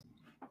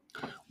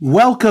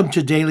Welcome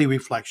to Daily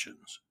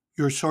Reflections,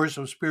 your source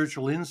of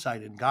spiritual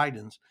insight and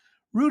guidance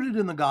rooted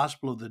in the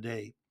gospel of the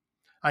day.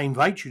 I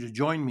invite you to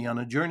join me on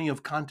a journey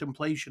of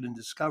contemplation and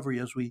discovery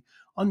as we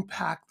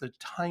unpack the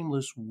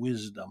timeless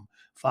wisdom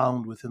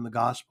found within the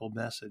gospel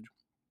message.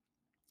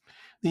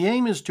 The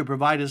aim is to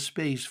provide a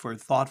space for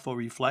thoughtful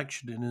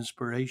reflection and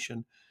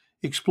inspiration,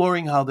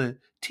 exploring how the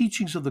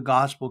teachings of the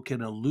gospel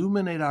can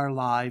illuminate our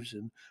lives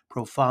in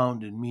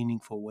profound and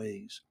meaningful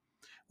ways.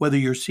 Whether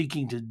you're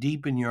seeking to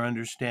deepen your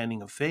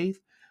understanding of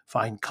faith,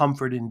 find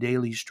comfort in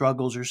daily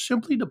struggles, or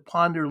simply to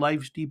ponder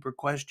life's deeper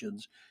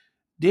questions,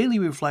 Daily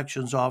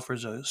Reflections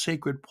offers a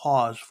sacred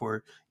pause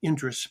for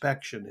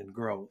introspection and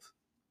growth.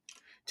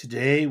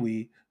 Today,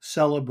 we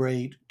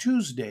celebrate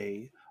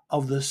Tuesday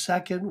of the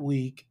second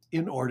week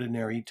in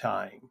Ordinary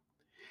Time,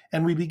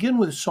 and we begin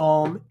with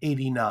Psalm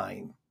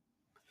 89.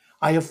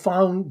 I have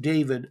found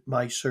David,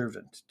 my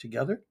servant.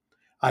 Together,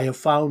 I have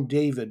found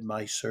David,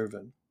 my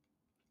servant.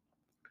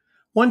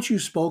 Once you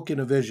spoke in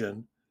a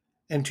vision,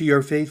 and to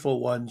your faithful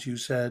ones you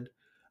said,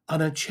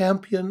 on a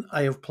champion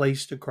I have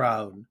placed a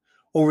crown,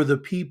 over the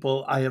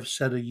people I have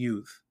set a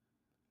youth.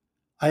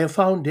 I have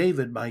found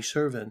David my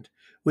servant,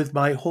 with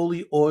my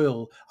holy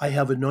oil I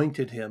have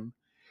anointed him,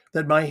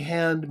 that my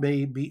hand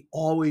may be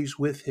always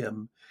with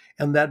him,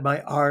 and that my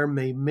arm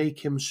may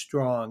make him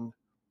strong.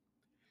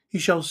 He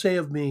shall say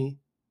of me,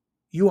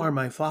 you are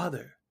my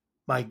father,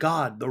 my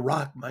God, the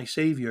rock, my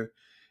Savior,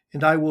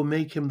 and I will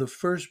make him the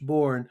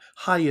firstborn,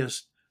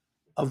 highest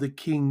of the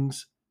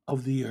kings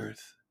of the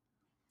earth.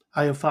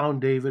 I have found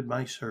David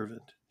my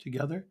servant.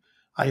 Together,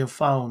 I have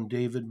found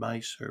David my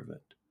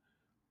servant.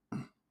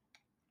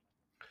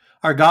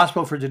 Our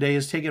gospel for today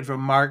is taken from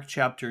Mark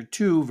chapter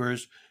 2,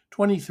 verse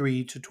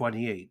 23 to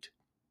 28.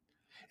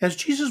 As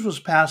Jesus was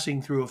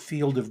passing through a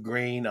field of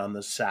grain on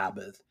the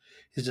Sabbath,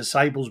 his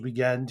disciples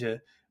began to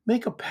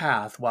make a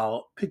path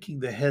while picking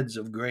the heads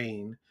of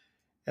grain.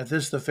 At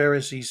this, the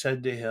Pharisee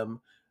said to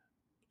him,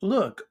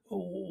 look,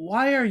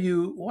 why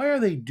are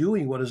they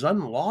doing what is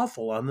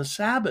unlawful on the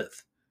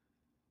Sabbath?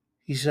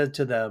 He said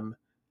to them,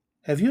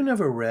 have you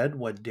never read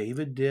what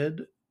David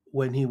did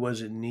when he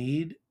was in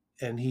need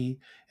and he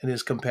and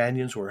his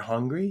companions were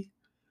hungry?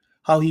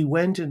 How he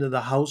went into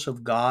the house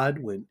of God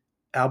when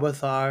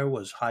Abiathar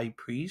was high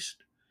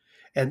priest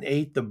and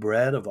ate the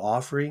bread of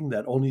offering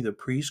that only the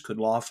priest could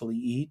lawfully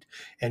eat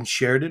and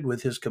shared it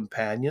with his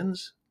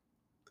companions?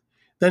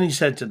 Then he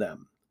said to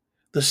them,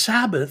 the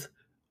Sabbath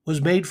was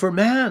made for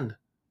man,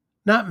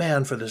 not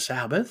man for the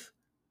Sabbath.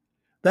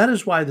 That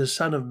is why the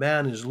Son of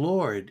Man is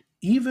Lord,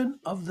 even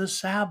of the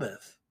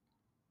Sabbath.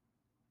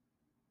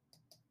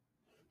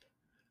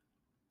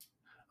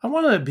 I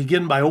want to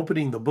begin by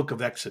opening the book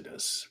of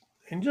Exodus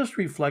and just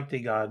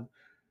reflecting on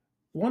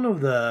one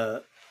of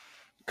the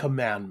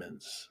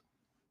commandments.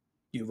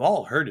 You've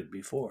all heard it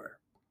before.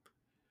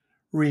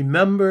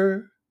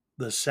 Remember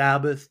the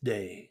Sabbath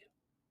day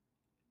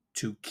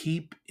to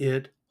keep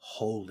it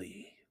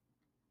holy.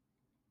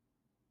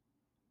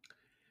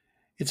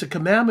 It's a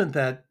commandment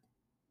that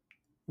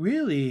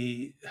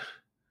really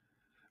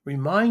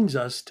reminds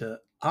us to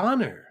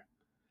honor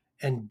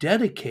and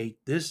dedicate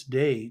this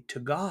day to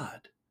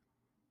God.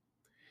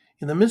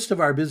 In the midst of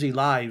our busy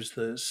lives,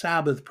 the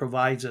Sabbath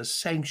provides a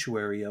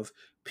sanctuary of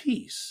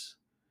peace,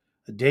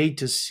 a day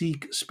to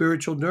seek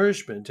spiritual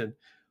nourishment and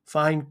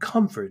find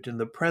comfort in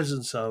the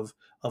presence of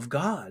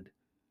God.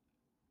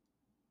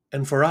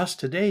 And for us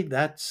today,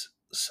 that's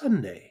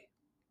Sunday.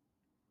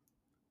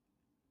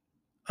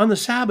 On the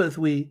Sabbath,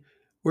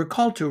 we're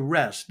called to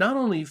rest, not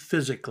only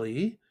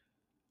physically,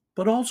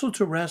 but also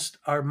to rest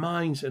our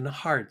minds and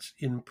hearts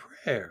in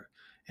prayer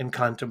and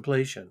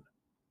contemplation.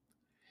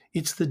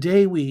 It's the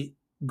day we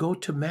go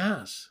to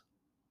Mass,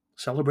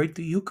 celebrate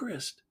the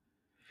Eucharist.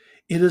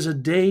 It is a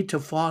day to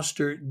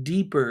foster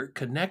deeper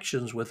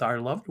connections with our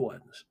loved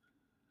ones,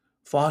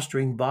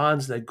 fostering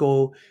bonds that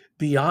go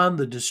beyond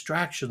the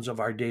distractions of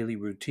our daily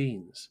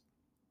routines.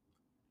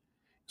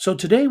 So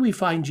today we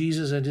find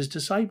Jesus and his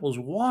disciples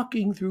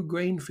walking through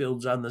grain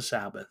fields on the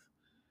Sabbath.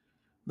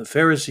 The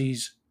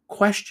Pharisees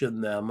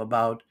question them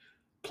about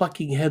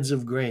plucking heads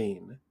of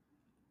grain,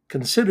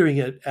 considering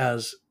it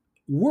as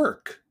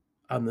work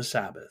on the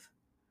Sabbath.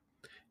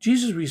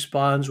 Jesus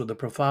responds with a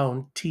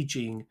profound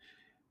teaching,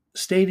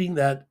 stating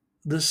that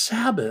the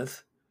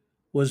Sabbath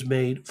was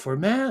made for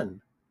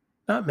man,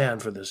 not man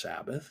for the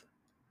Sabbath.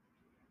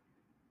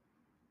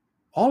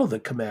 All of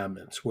the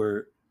commandments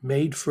were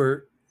made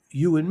for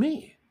you and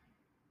me.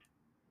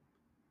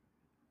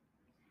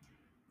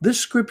 This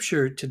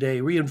scripture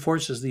today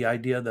reinforces the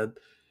idea that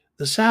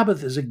the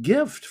Sabbath is a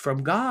gift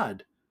from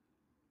God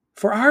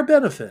for our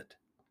benefit.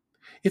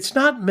 It's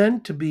not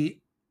meant to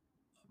be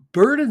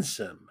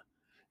burdensome,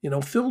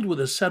 filled with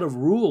a set of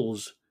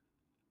rules,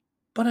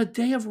 but a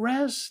day of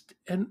rest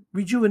and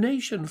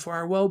rejuvenation for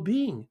our well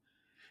being.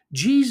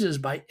 Jesus,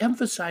 by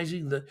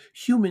emphasizing the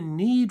human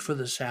need for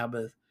the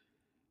Sabbath,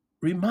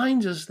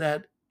 reminds us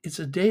that it's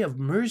a day of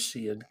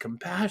mercy and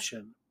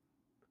compassion.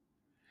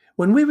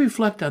 When we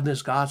reflect on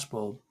this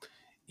gospel,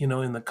 in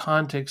the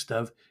context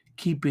of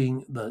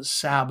keeping the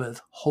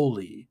Sabbath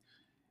holy,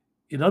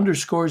 it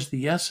underscores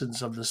the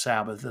essence of the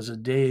Sabbath as a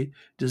day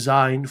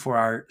designed for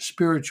our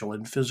spiritual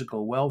and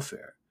physical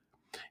welfare.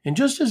 And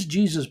just as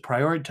Jesus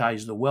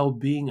prioritized the well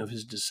being of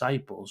his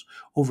disciples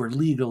over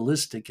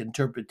legalistic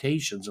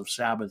interpretations of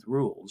Sabbath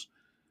rules,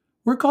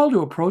 we're called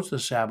to approach the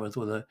Sabbath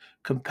with a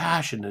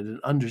compassionate and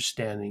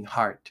understanding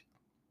heart.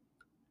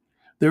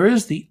 There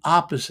is the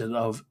opposite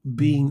of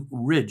being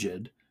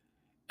rigid,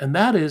 and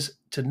that is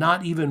to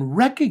not even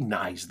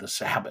recognize the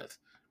Sabbath.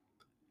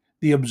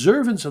 The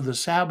observance of the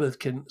Sabbath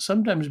can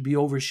sometimes be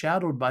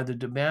overshadowed by the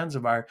demands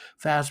of our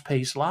fast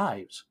paced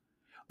lives.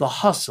 The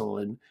hustle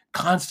and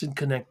constant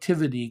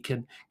connectivity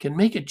can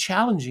make it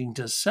challenging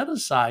to set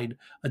aside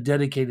a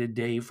dedicated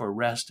day for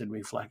rest and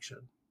reflection.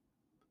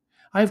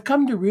 I have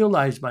come to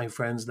realize, my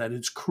friends, that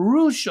it's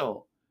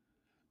crucial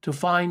to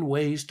find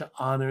ways to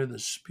honor the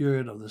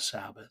spirit of the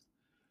Sabbath.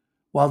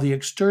 While the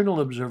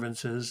external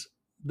observances,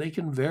 they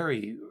can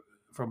vary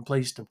from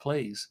place to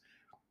place,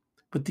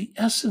 but the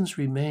essence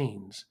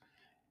remains.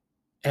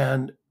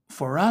 And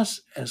for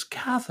us as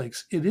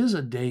Catholics, it is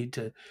a day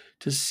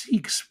to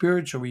seek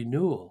spiritual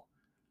renewal,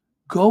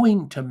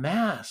 going to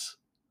Mass,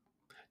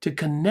 to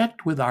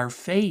connect with our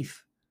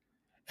faith,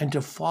 and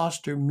to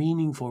foster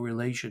meaningful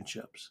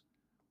relationships.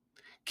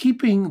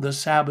 Keeping the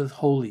Sabbath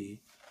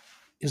holy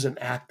is an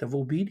act of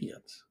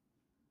obedience,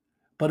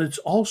 but it's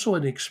also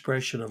an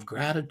expression of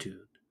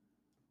gratitude.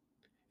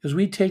 As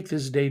we take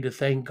this day to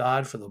thank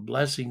God for the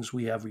blessings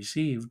we have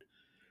received,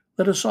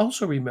 let us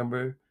also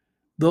remember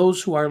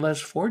those who are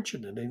less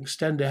fortunate and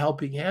extend a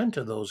helping hand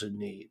to those in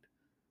need.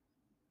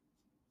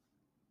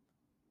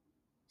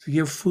 To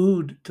give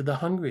food to the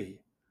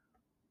hungry,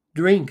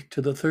 drink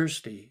to the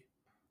thirsty.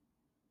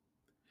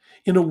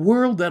 In a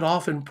world that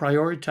often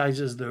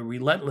prioritizes the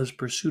relentless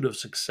pursuit of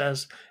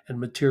success and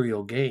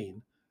material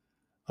gain,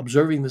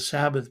 observing the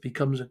Sabbath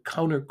becomes a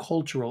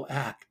countercultural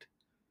act.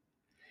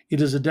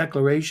 It is a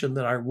declaration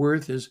that our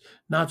worth is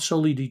not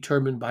solely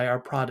determined by our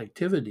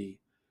productivity,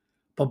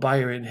 but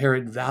by our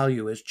inherent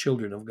value as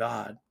children of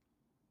God.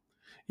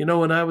 You know,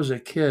 when I was a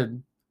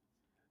kid,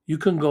 you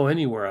couldn't go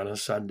anywhere on a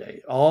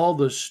Sunday. All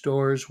the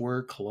stores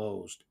were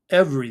closed.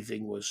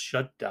 Everything was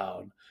shut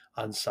down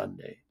on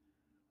Sunday.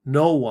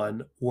 No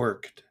one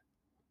worked.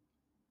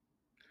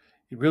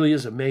 It really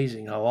is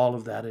amazing how all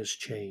of that has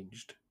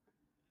changed.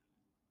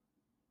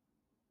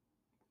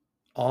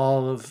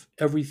 All of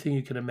everything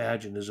you can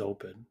imagine is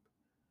open.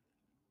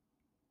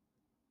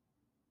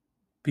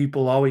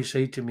 People always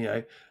say to me,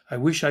 I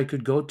wish I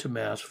could go to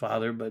Mass,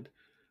 Father,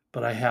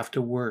 but I have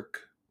to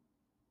work.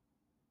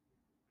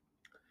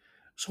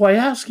 So I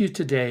ask you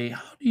today,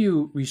 how do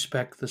you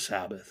respect the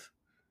Sabbath?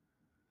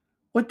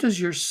 What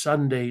does your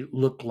Sunday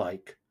look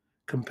like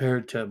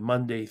compared to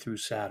Monday through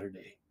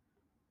Saturday?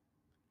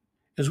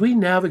 As we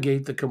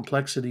navigate the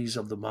complexities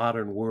of the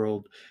modern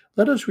world,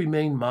 let us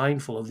remain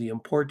mindful of the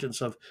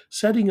importance of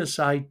setting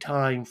aside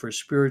time for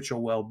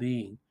spiritual well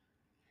being,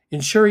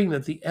 ensuring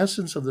that the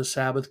essence of the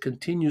Sabbath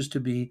continues to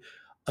be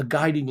a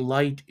guiding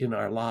light in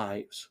our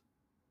lives.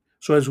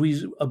 So as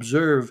we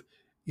observe,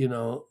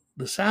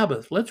 the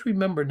Sabbath, let's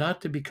remember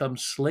not to become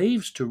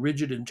slaves to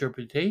rigid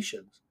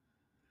interpretations,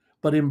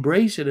 but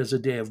embrace it as a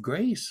day of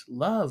grace,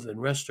 love,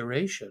 and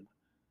restoration.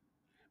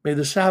 May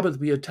the Sabbath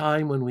be a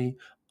time when we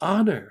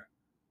honor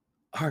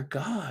our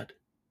God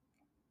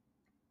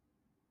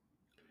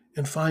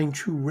and find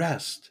true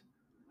rest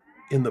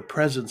in the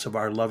presence of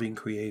our loving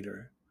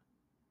Creator.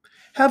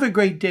 Have a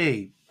great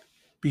day.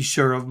 Be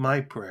sure of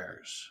my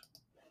prayers.